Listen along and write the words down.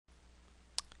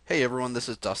Hey everyone, this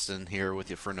is Dustin here with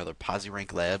you for another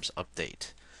PosiRank Labs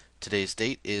update. Today's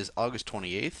date is August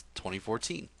 28th,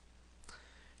 2014.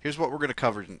 Here's what we're going to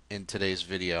cover in today's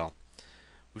video.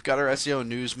 We've got our SEO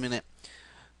News Minute.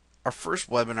 Our first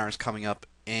webinar is coming up,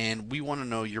 and we want to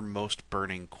know your most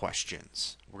burning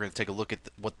questions. We're going to take a look at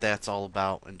what that's all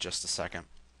about in just a second.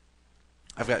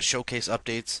 I've got showcase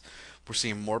updates. We're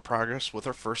seeing more progress with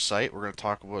our first site. We're going to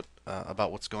talk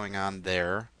about what's going on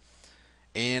there.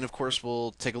 And of course,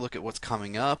 we'll take a look at what's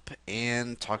coming up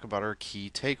and talk about our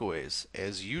key takeaways.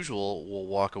 As usual, we'll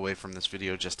walk away from this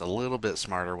video just a little bit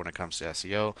smarter when it comes to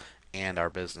SEO and our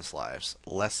business lives.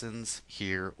 Lessons,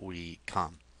 here we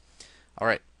come. All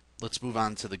right, let's move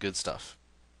on to the good stuff.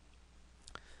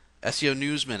 SEO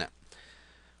News Minute.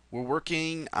 We're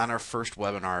working on our first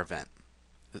webinar event.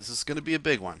 This is going to be a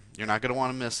big one. You're not going to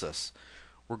want to miss this.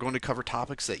 We're going to cover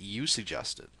topics that you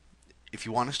suggested. If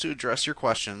you want us to address your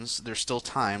questions, there's still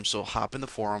time, so hop in the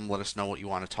forum, let us know what you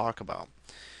want to talk about.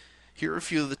 Here are a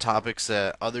few of the topics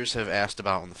that others have asked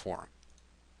about in the forum.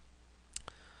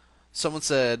 Someone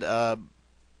said,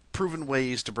 proven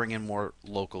ways to bring in more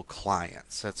local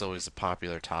clients. That's always a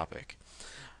popular topic.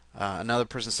 Another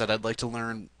person said, I'd like to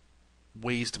learn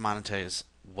ways to monetize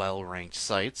well-ranked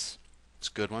sites. It's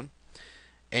a good one.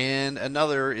 And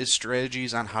another is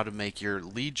strategies on how to make your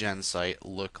lead gen site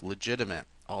look legitimate.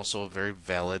 Also a very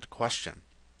valid question.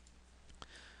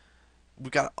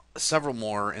 We've got several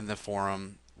more in the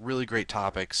forum, really great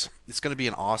topics. It's going to be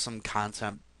an awesome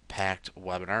content-packed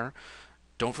webinar.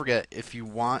 Don't forget, if you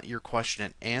want your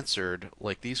question answered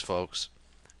like these folks,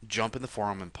 jump in the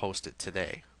forum and post it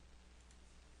today.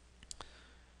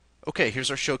 Okay,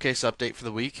 here's our showcase update for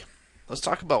the week. Let's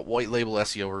talk about white label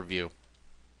SEO review.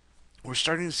 We're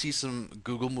starting to see some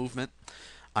Google movement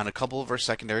on a couple of our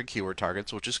secondary keyword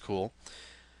targets, which is cool.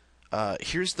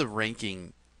 Here's the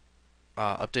ranking,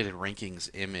 updated rankings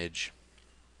image.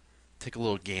 Take a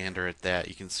little gander at that.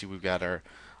 You can see we've got our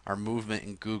movement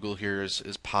in Google here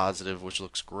is positive, which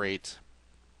looks great.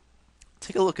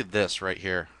 Take a look at this right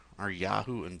here, our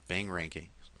Yahoo and Bing rankings.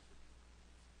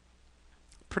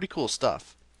 Pretty cool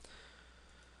stuff.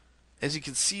 As you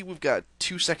can see, we've got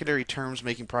two secondary terms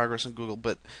making progress in Google,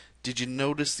 but did you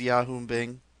notice the Yahoo and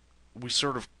Bing? We're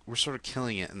sort of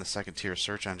killing it in the second tier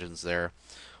search engines there.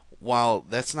 While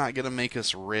that's not going to make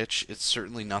us rich, it's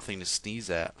certainly nothing to sneeze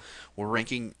at. We're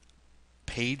ranking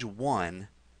page 1,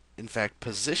 in fact,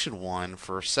 position 1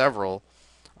 for several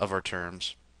of our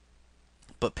terms,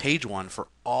 but page 1 for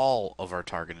all of our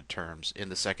targeted terms in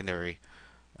the secondary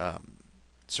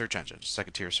search engines,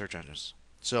 second tier search engines.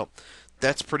 So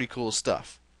that's pretty cool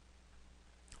stuff.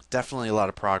 Definitely a lot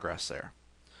of progress there.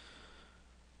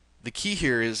 The key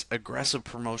here is aggressive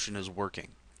promotion is working.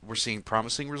 We're seeing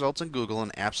promising results in Google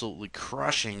and absolutely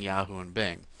crushing Yahoo and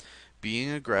Bing.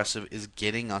 Being aggressive is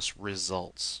getting us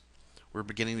results. We're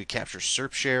beginning to capture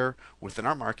SERP share within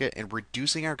our market and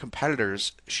reducing our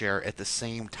competitors' share at the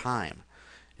same time.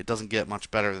 It doesn't get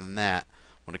much better than that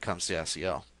when it comes to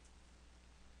SEO.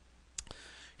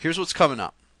 Here's what's coming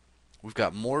up. We've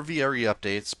got more VRE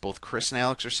updates. Both Chris and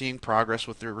Alex are seeing progress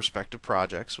with their respective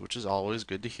projects, which is always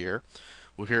good to hear.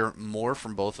 We'll hear more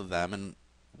from both of them and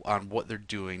on what they're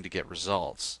doing to get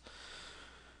results.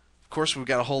 Of course, we've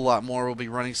got a whole lot more. We'll be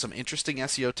running some interesting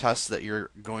SEO tests that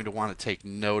you're going to want to take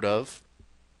note of.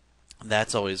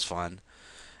 That's always fun.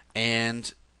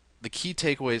 And the key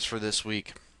takeaways for this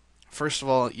week. First of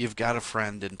all, you've got a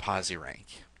friend in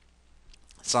PosiRank.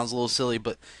 It sounds a little silly,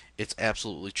 but it's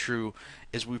absolutely true.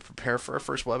 As we prepare for our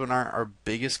first webinar, our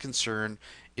biggest concern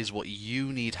is what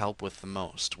you need help with the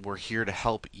most. We're here to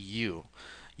help you.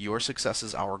 Your success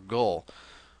is our goal.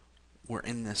 We're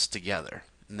in this together.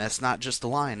 And that's not just a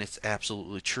line, it's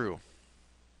absolutely true.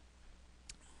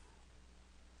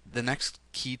 The next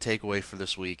key takeaway for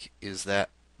this week is that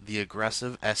the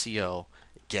aggressive SEO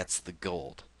gets the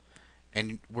gold.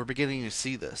 And we're beginning to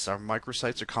see this. Our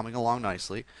microsites are coming along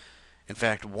nicely. In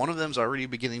fact, one of them is already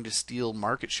beginning to steal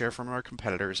market share from our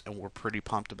competitors, and we're pretty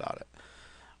pumped about it.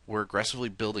 We're aggressively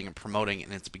building and promoting,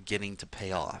 and it's beginning to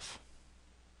pay off.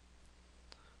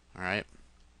 All right.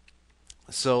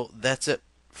 So that's it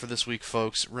for this week,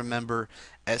 folks. Remember,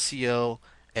 SEO,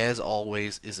 as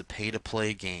always, is a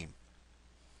pay-to-play game.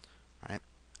 All right.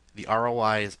 The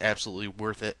ROI is absolutely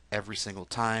worth it every single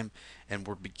time, and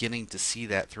we're beginning to see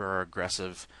that through our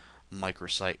aggressive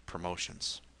microsite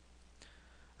promotions.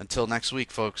 Until next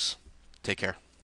week, folks, take care.